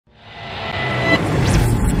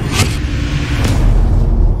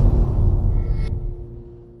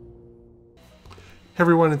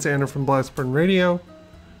Everyone, it's Anna from Blastburn Radio.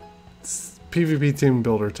 It's PvP Team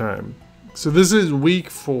Builder time. So this is week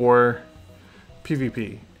 4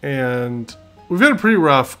 PvP, and we've had a pretty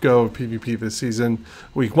rough go of PvP this season.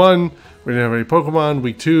 Week 1, we didn't have any Pokemon.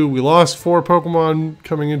 Week 2, we lost 4 Pokemon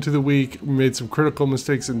coming into the week. We made some critical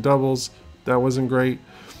mistakes in doubles. That wasn't great.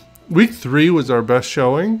 Week 3 was our best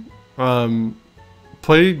showing.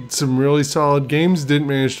 Played some really solid games, didn't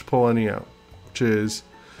manage to pull any out, which is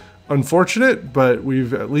unfortunate, but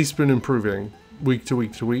we've at least been improving week to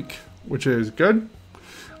week to week, which is good.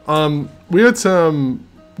 We had some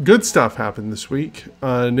good stuff happen this week,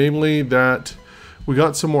 namely that we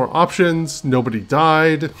got some more options, nobody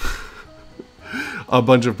died, a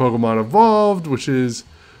bunch of Pokemon evolved, which is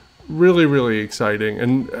really, really exciting.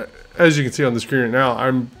 And as you can see on the screen right now,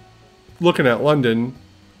 I'm looking at London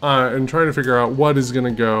and trying to figure out what is going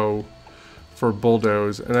to go for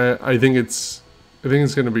Bulldoze, and I think it's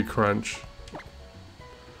going to be Crunch,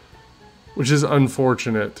 which is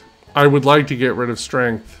unfortunate. I would like to get rid of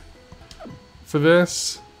Strength for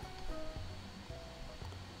this.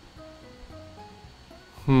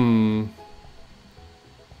 We'll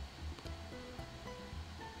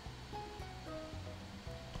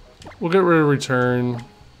get rid of Return.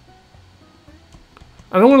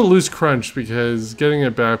 I don't want to lose Crunch because getting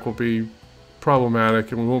it back will be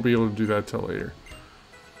problematic, and we won't be able to do that till later.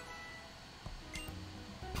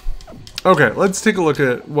 Okay, let's take a look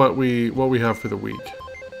at what we have for the week.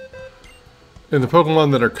 And the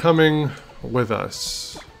Pokemon that are coming with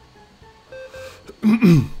us.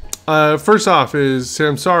 First off is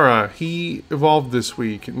Samsara. He evolved this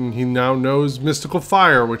week, and he now knows Mystical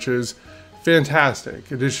Fire, which is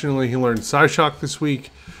fantastic. Additionally, he learned Psyshock this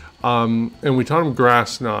week, and we taught him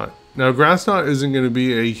Grass Knot. Now, Grass Knot isn't going to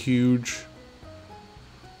be a huge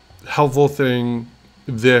helpful thing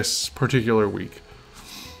this particular week.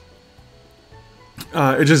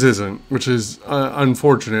 It just isn't, which is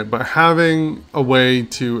unfortunate, but having a way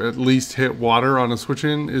to at least hit water on a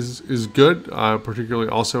switch-in is good, particularly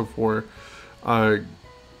also for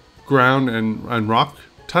ground and rock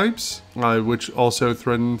types, which also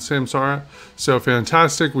threaten Samsara. So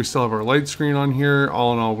fantastic. We still have our light screen on here.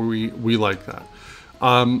 All in all, we like that.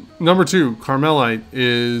 Number 2, Carmelite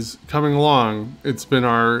is coming along. It's been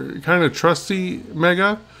our kind of trusty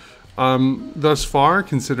Mega thus far,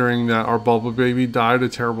 considering that our Bulba Baby died a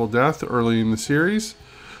terrible death early in the series.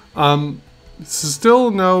 Still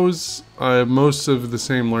knows most of the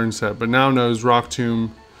same learn set, but now knows Rock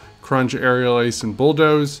Tomb, Crunch, Aerial Ace, and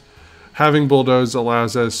Bulldoze. Having Bulldoze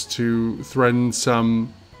allows us to threaten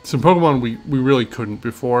some Pokemon we really couldn't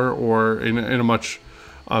before, or in a much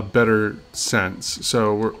better sense.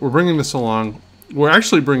 So we're bringing this along. We're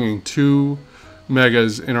actually bringing 2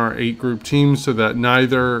 Megas in our 8-group team, so that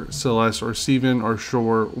neither Celeste or Steven are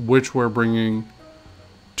sure which we're bringing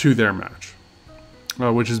to their match,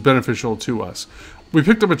 which is beneficial to us. We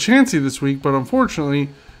picked up a Chansey this week, but unfortunately,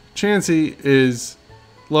 Chansey is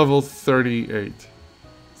level 38.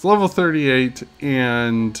 It's level 38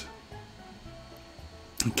 and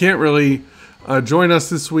can't really join us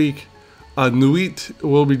this week. Nuit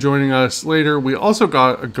will be joining us later. We also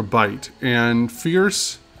got a Gabite, and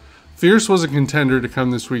Fierce was a contender to come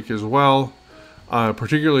this week as well,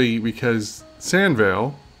 particularly because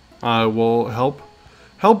Sandvale will help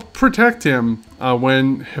protect him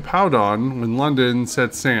when London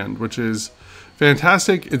sets sand, which is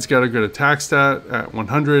fantastic. It's got a good attack stat at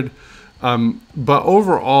 100, but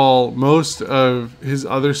overall, most of his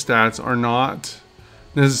other stats are not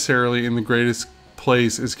necessarily in the greatest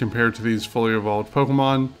place as compared to these fully evolved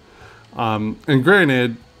Pokemon. And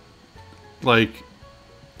granted, like,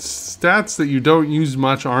 stats that you don't use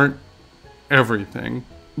much aren't everything,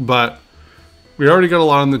 but we already got a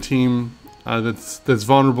lot on the team that's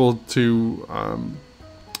vulnerable to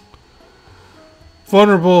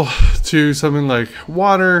something like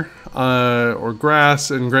water or grass.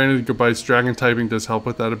 And granted, Gabite's dragon typing does help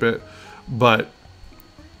with that a bit, but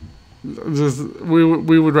we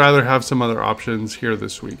would rather have some other options here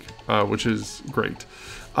this week, which is great.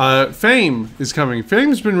 Fame is coming.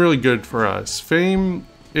 Fame's been really good for us. Fame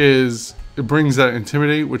it brings that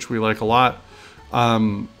Intimidate, which we like a lot,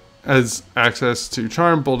 as access to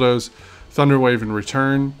Charm, Bulldoze, Thunder Wave, and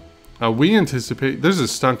Return. We anticipate there's a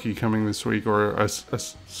Stunky coming this week, or a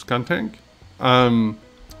Skuntank.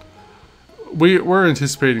 We're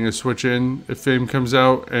anticipating a switch in if Fame comes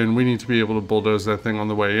out, and we need to be able to Bulldoze that thing on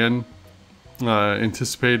the way in.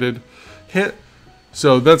 Anticipated hit,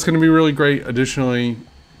 so that's going to be really great. Additionally,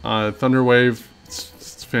 Thunder Wave,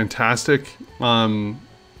 it's fantastic.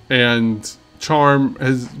 And Charm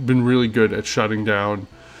has been really good at shutting down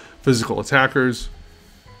physical attackers.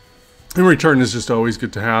 In return is just always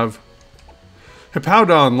good to have.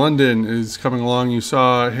 Hippowdon London is coming along. You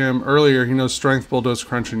saw him earlier. He knows Strength, Bulldoze,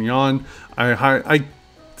 Crunch, and Yawn. I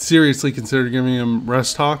seriously considered giving him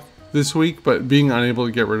Rest Talk this week, but being unable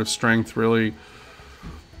to get rid of Strength really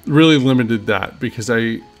limited that, because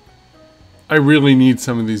I really need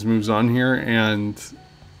some of these moves on here, and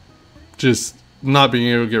just not being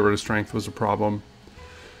able to get rid of Strength was a problem.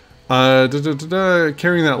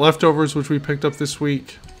 Carrying that Leftovers, which we picked up this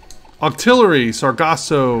week. Octillery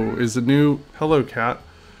Sargasso is a new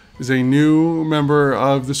is a new member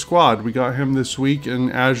of the squad. We got him this week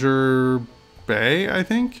in Azure Bay, I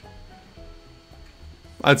think.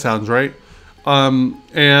 That sounds right.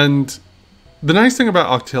 And the nice thing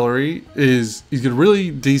about Octillery is he's got a really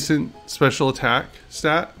decent special attack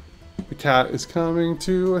stat. The cat is coming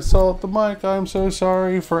to assault the mic. I'm so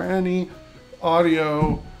sorry for any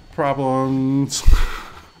audio problems.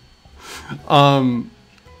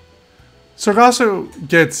 Sargasso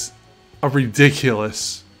gets a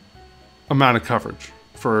ridiculous amount of coverage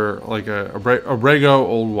for like a Rego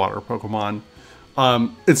old water Pokemon.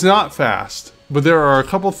 It's not fast, but there are a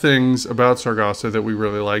couple things about Sargasso that we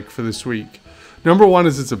really like for this week. Number one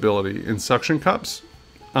is its ability in Suction Cups.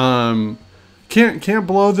 Can't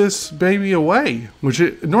blow this baby away, which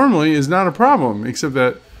it normally is not a problem, except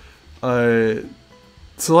that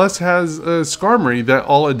Celeste has a Skarmory that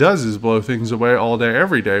all it does is blow things away all day,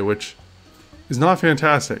 every day, which is not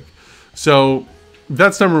fantastic. So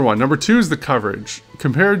that's number one. Number two is the coverage.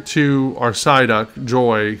 Compared to our Psyduck,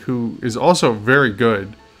 Joy, who is also very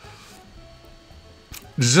good,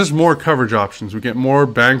 there's just more coverage options. We get more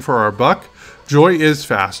bang for our buck. Joy is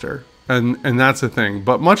faster, and that's the thing.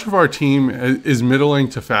 But much of our team is middling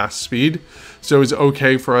to fast speed, so it's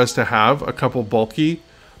okay for us to have a couple bulky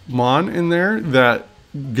Mon in there that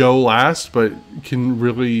go last, but can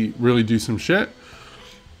really do some shit.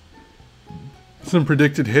 Some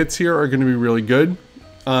predicted hits here are going to be really good.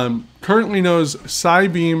 Currently knows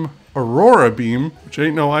Psybeam, Aurora Beam, which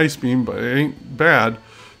ain't no Ice Beam, but it ain't bad.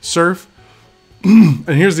 Surf, and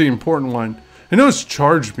here's the important one. It knows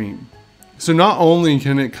Charge Beam. So not only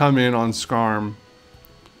can it come in on Skarm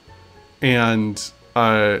and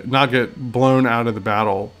not get blown out of the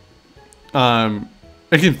battle,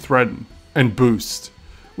 it can threaten and boost,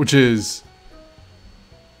 which is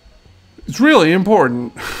it's really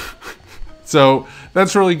important. So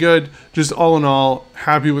that's really good. Just all in all,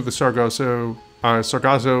 happy with the Sargasso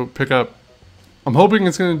pickup. I'm hoping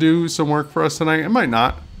it's going to do some work for us tonight. It might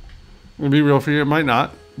not. I'm going to be real for you. It might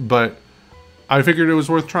not. But I figured it was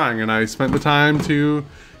worth trying. And I spent the time to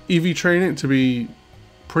EV train it to be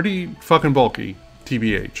pretty fucking bulky,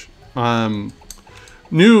 TBH.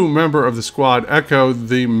 New member of the squad, Echo,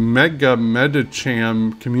 the Mega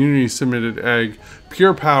Medicham community submitted egg.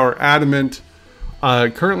 Pure Power, Adamant.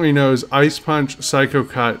 Currently knows Ice Punch, Psycho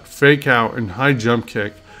Cut, Fake Out, and High Jump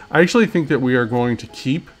Kick. I actually think that we are going to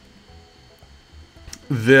keep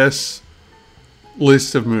this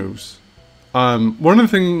list of moves. One of the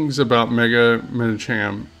things about Mega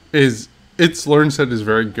Medicham is its learn set is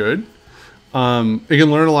very good. It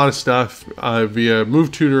can learn a lot of stuff via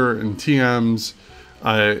Move Tutor and TMs.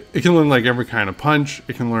 It can learn like every kind of punch.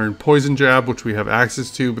 It can learn Poison Jab, which we have access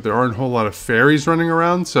to, but there aren't a whole lot of fairies running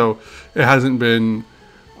around, so it hasn't been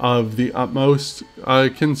of the utmost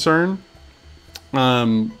concern.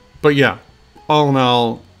 But yeah, all in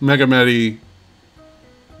all, Mega Medi,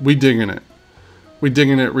 we digging it. We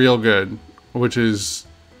digging it real good, which is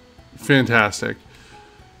fantastic.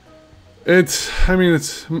 It's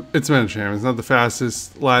Medicham. It's not the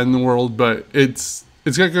fastest lad in the world, but it's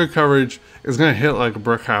got good coverage. It's going to hit like a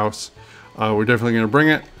brick house. We're definitely going to bring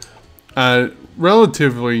it.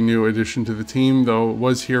 Relatively new addition to the team, though,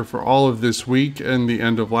 was here for all of this week and the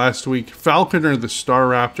end of last week. Falconer, the Star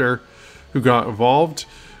Raptor, who got evolved.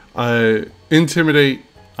 Intimidate,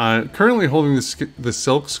 currently holding the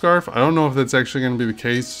Silk Scarf. I don't know if that's actually going to be the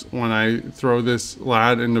case when I throw this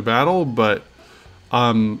lad into battle, but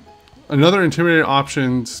another Intimidate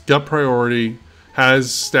options, Gut Priority,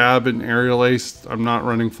 has Stab and Aerial Ace. I'm not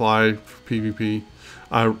running Fly for PvP.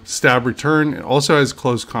 Stab Return. It also has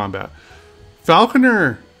Close Combat.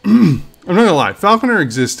 Falconer, I'm not gonna lie, Falconer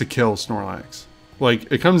exists to kill Snorlax.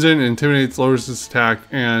 Like, it comes in, intimidates, lowers its attack,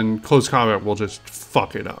 and Close Combat will just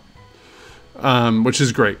fuck it up. Which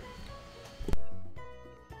is great.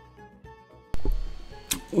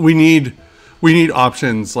 We need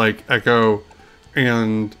options like Echo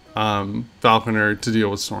and Falconer to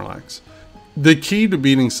deal with Snorlax. The key to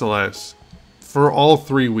beating Celeste for all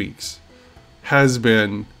 3 weeks has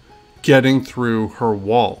been getting through her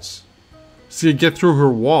walls. See, get through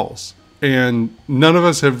her walls. and none of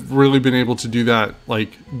us have really been able to do that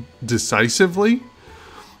like decisively.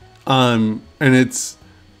 And it's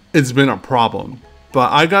been a problem.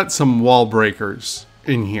 But I got some wall breakers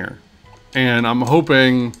in here, and I'm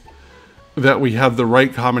hoping that we have the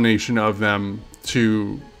right combination of them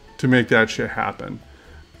to make that shit happen.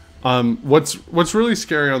 What's really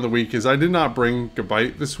scary on the week is I did not bring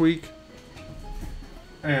Gabite this week,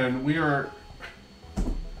 and we are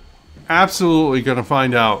absolutely going to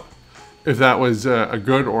find out if that was a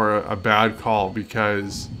good or a bad call,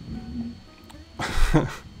 because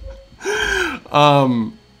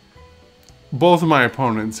both of my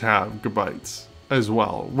opponents have Gabites as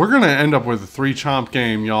well. We're going to end up with a 3-chomp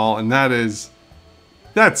game, y'all, and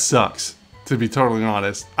that sucks, to be totally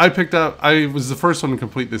honest. I was the first one to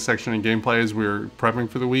complete this section of gameplay as we were prepping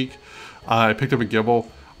for the week. I picked up a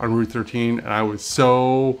Gibble on Route 13, and I was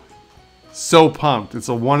so pumped. It's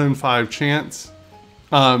a 1 in 5 chance.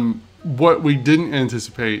 What we didn't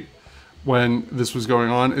anticipate when this was going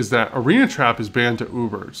on is that Arena Trap is banned to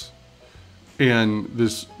Ubers in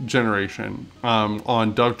this generation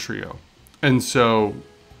on Dove Trio. And so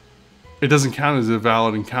it doesn't count as a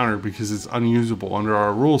valid encounter because it's unusable under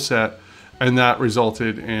our rule set. And that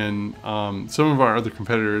resulted in some of our other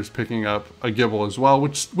competitors picking up a Gibble as well,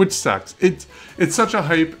 which sucks. It's such a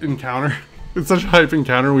hype encounter. It's such a hype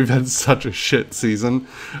encounter. We've had such a shit season.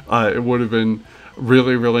 It would have been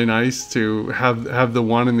really, really nice to have the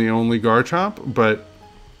one and the only Garchomp, but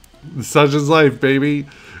such is life, baby.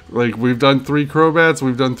 Like, we've done 3 Crobats,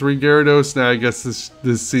 we've done 3 Gyarados. Now I guess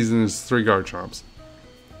this season is 3 Garchomps.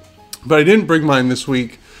 But I didn't bring mine this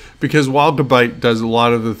week because while Gabite does a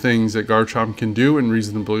lot of the things that Garchomp can do and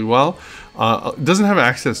reasonably well, it doesn't have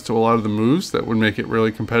access to a lot of the moves that would make it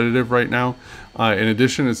really competitive right now. In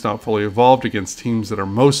addition, it's not fully evolved against teams that are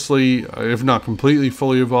mostly, if not completely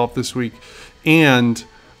fully evolved this week. And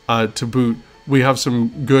to boot, we have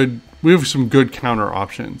some good counter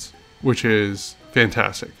options, which is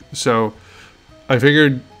fantastic. So I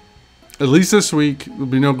figured at least this week there'll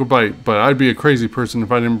be no Gabite, but I'd be a crazy person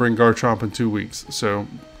if I didn't bring Garchomp in 2 weeks. So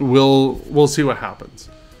we'll see what happens.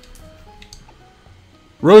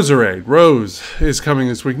 Roserade. Rose is coming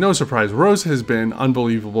this week. No surprise. Rose has been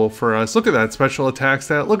unbelievable for us. Look at that special attack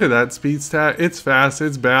stat. Look at that speed stat. It's fast.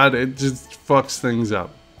 It's bad. It just fucks things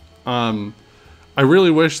up. I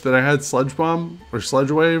really wish that I had Sludge Bomb or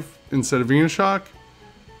Sludge Wave instead of Venoshock,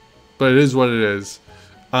 but it is what it is.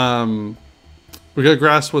 We got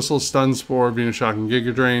Grass Whistle, Stun Spore, Venoshock, and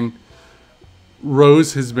Giga Drain.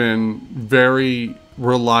 Rose has been very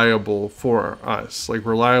reliable for us, like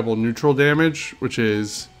reliable neutral damage, which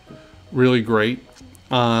is really great.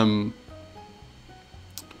 I'm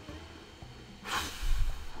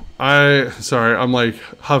like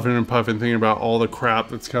huffing and puffing thinking about all the crap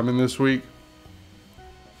that's coming this week.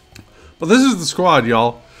 But this is the squad,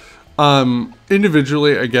 y'all.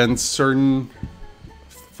 Individually against certain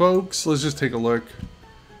folks, let's just take a look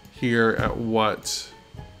here at what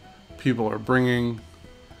people are bringing.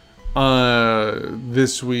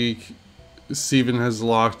 This week, Steven has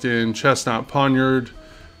locked in Chestnut Poniard,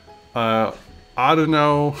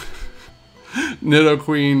 Audino,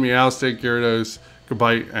 Nidoqueen, Meowstic, Gyarados,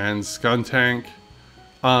 Gabite, and Skuntank.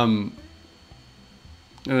 And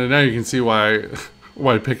now you can see why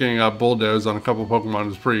picking up Bulldoze on a couple Pokemon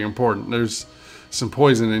is pretty important. There's some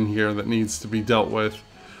poison in here that needs to be dealt with.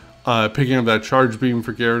 Picking up that Charge Beam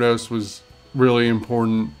for Gyarados was really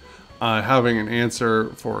important. Having an answer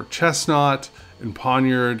for Chestnut and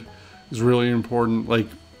Poniard is really important. Like,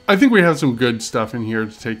 I think we have some good stuff in here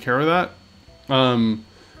to take care of that.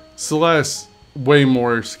 Celeste, way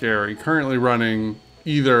more scary. Currently running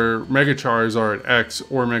either Mega Charizard X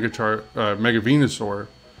or Mega Venusaur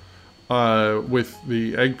with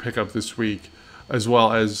the egg pickup this week, as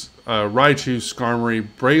well as Raichu, Skarmory,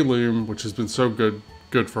 Breloom, which has been so good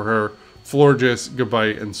for her, Florges,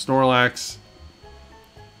 Gabite, and Snorlax.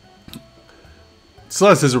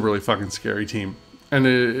 Celeste is a really fucking scary team, and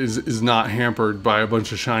it is not hampered by a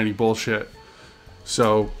bunch of shiny bullshit.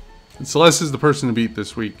 So Celeste is the person to beat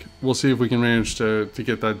this week. We'll see if we can manage to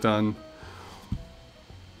get that done.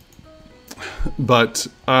 But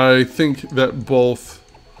I think that both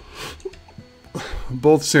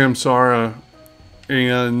Samsara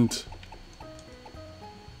and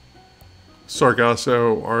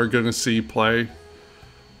Sargasso are going to see play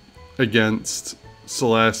against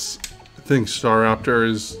Celeste. I think Staraptor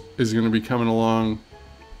is going to be coming along.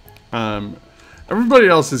 Everybody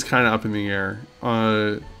else is kind of up in the air.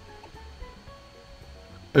 I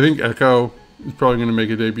think Echo is probably going to make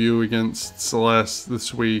a debut against Celeste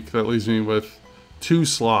this week. That leaves me with 2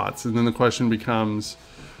 slots. And then the question becomes,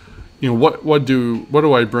 you know, what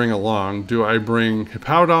do I bring along? Do I bring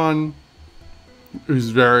Hippowdon, who's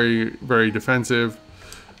very, very defensive?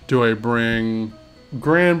 Do I bring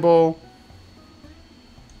Granbull?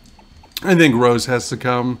 I think Rose has to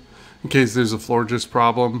come in case there's a Florges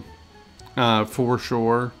problem, for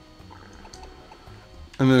sure.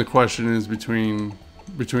 And then the question is between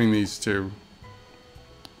these two.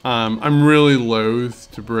 I'm really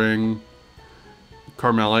loath to bring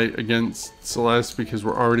Carmelite against Celeste because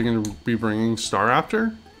we're already going to be bringing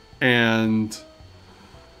Staraptor and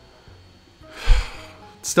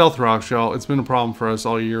Stealth Rock Shell. It's been a problem for us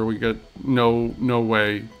all year. We get no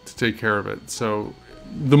way to take care of it. So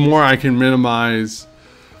the more I can minimize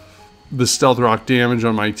the Stealth Rock damage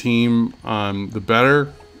on my team, the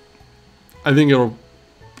better. I think it'll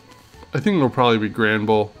probably be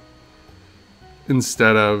Granbull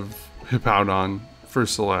instead of Hippowdon for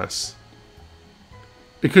Celeste.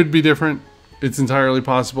 It could be different. It's entirely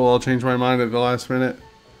possible I'll change my mind at the last minute.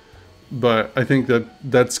 But I think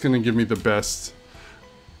that's going to give me the best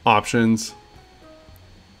options.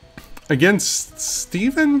 Against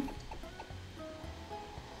Steven?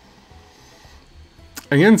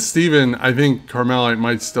 Against Steven, I think Carmelite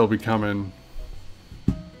might still be coming.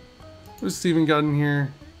 What's Steven got in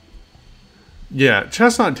here? Yeah,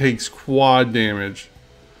 Chestnut takes quad damage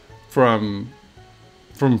from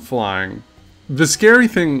flying. The scary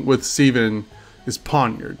thing with Steven is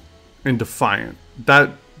Poniard and Defiant.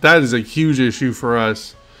 That is a huge issue for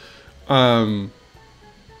us.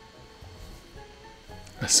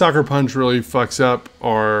 Sucker Punch really fucks up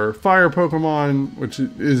our fire Pokemon, which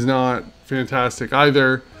is not fantastic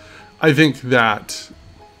either. I think that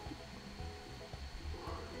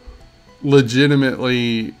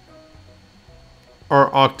legitimately our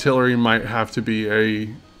Octillery might have to be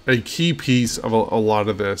a key piece of a lot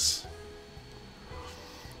of this.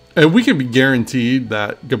 And we can be guaranteed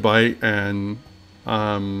that Gabite and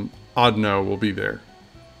Audino will be there.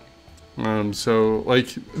 So,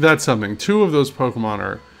 like, that's something. 2 of those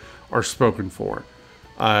Pokemon are spoken for.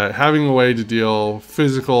 Having a way to deal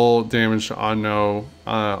physical damage to Audino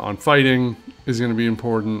on fighting is going to be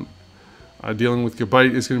important. Dealing with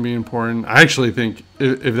Gabite is going to be important. I actually think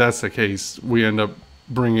if that's the case, we end up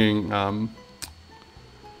bringing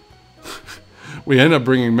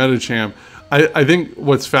Medicham. I think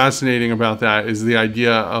what's fascinating about that is the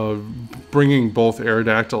idea of bringing both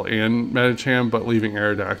Aerodactyl and Medicham, but leaving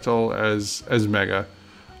Aerodactyl as Mega,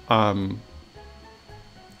 and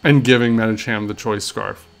giving Medicham the Choice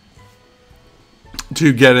Scarf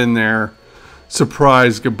to get in there,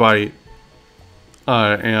 surprise Gabite,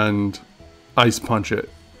 and Ice Punch it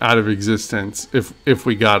out of existence if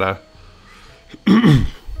we gotta.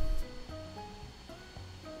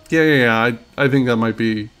 yeah. I think that might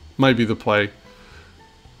be the play.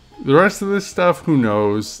 The rest of this stuff, who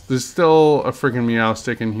knows? There's still a freaking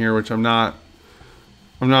Meowstic in here, which I'm not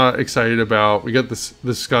excited about. We got the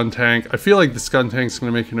Skuntank. I feel like the Skuntank's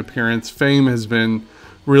going to make an appearance. Fame has been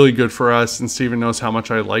really good for us, and Steven knows how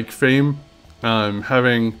much I like Fame.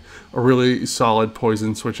 Having a really solid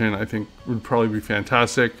poison switch in, I think, would probably be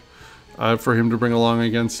fantastic for him to bring along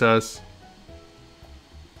against us.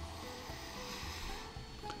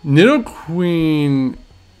 Nidoqueen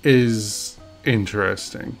is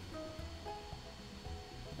interesting.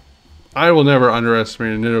 I will never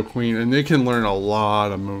underestimate a Nidoqueen, and they can learn a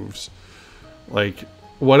lot of moves. Like,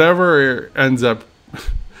 whatever ends up...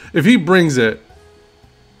 if he brings it,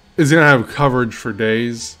 it's going to have coverage for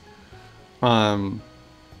days. It's going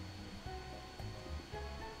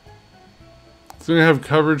to have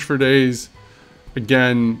coverage for days.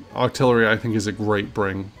 Again, Octillery, I think, is a great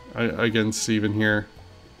bring against Steven here.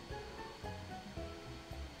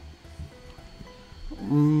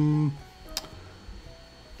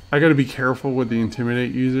 I gotta be careful with the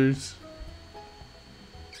Intimidate users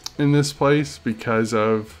in this place because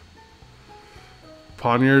of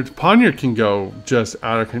Poniard. Poniard can go just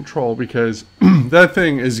out of control because that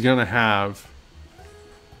thing is gonna have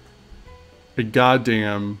a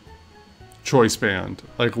goddamn choice band,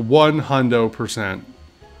 like 100%,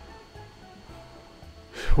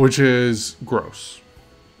 which is gross.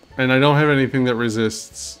 And I don't have anything that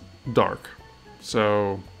resists dark,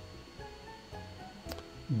 so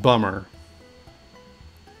bummer.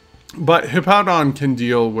 But Hippowdon can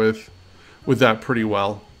deal with that pretty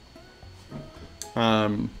well.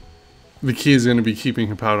 The key is going to be keeping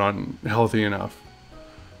Hippowdon healthy enough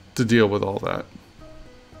to deal with all that.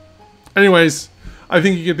 Anyways, I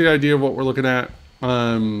think you get the idea of what we're looking at.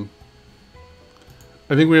 I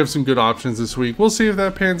think we have some good options this week. We'll see if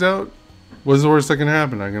that pans out. What's the worst that can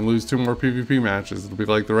happen? I can lose 2 more PvP matches. It'll be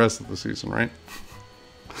like the rest of the season, right?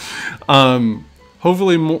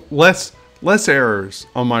 hopefully less errors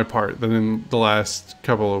on my part than in the last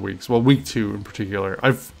couple of weeks. Well, week 2 in particular.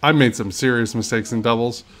 I've made some serious mistakes in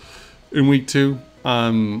doubles in week 2.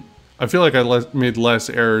 I feel like I made less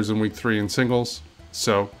errors in week 3 in singles.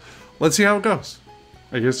 So let's see how it goes.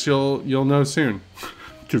 I guess you'll know soon,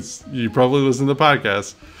 because you probably listen to the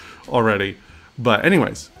podcast already. But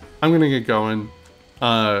anyways, I'm gonna get going.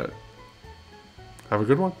 Have a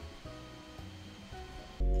good one.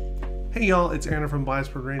 Hey y'all, it's Anna from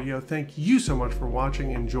Blastburn Radio. Thank you so much for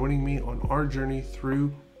watching and joining me on our journey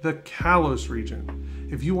through the Kalos region.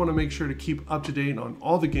 If you want to make sure to keep up to date on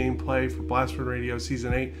all the gameplay for Blastburn Radio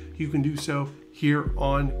Season 8, you can do so here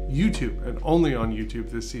on YouTube, and only on YouTube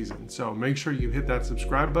this season. So make sure you hit that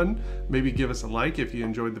subscribe button, maybe give us a like if you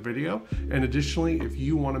enjoyed the video, and additionally, if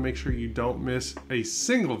you want to make sure you don't miss a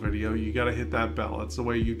single video, you got to hit that bell. That's the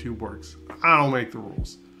way YouTube works. I don't make the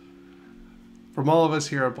rules. From all of us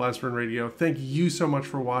here at Blastburn Radio, thank you so much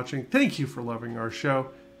for watching. Thank you for loving our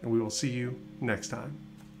show, and we will see you next time.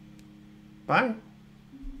 Bye.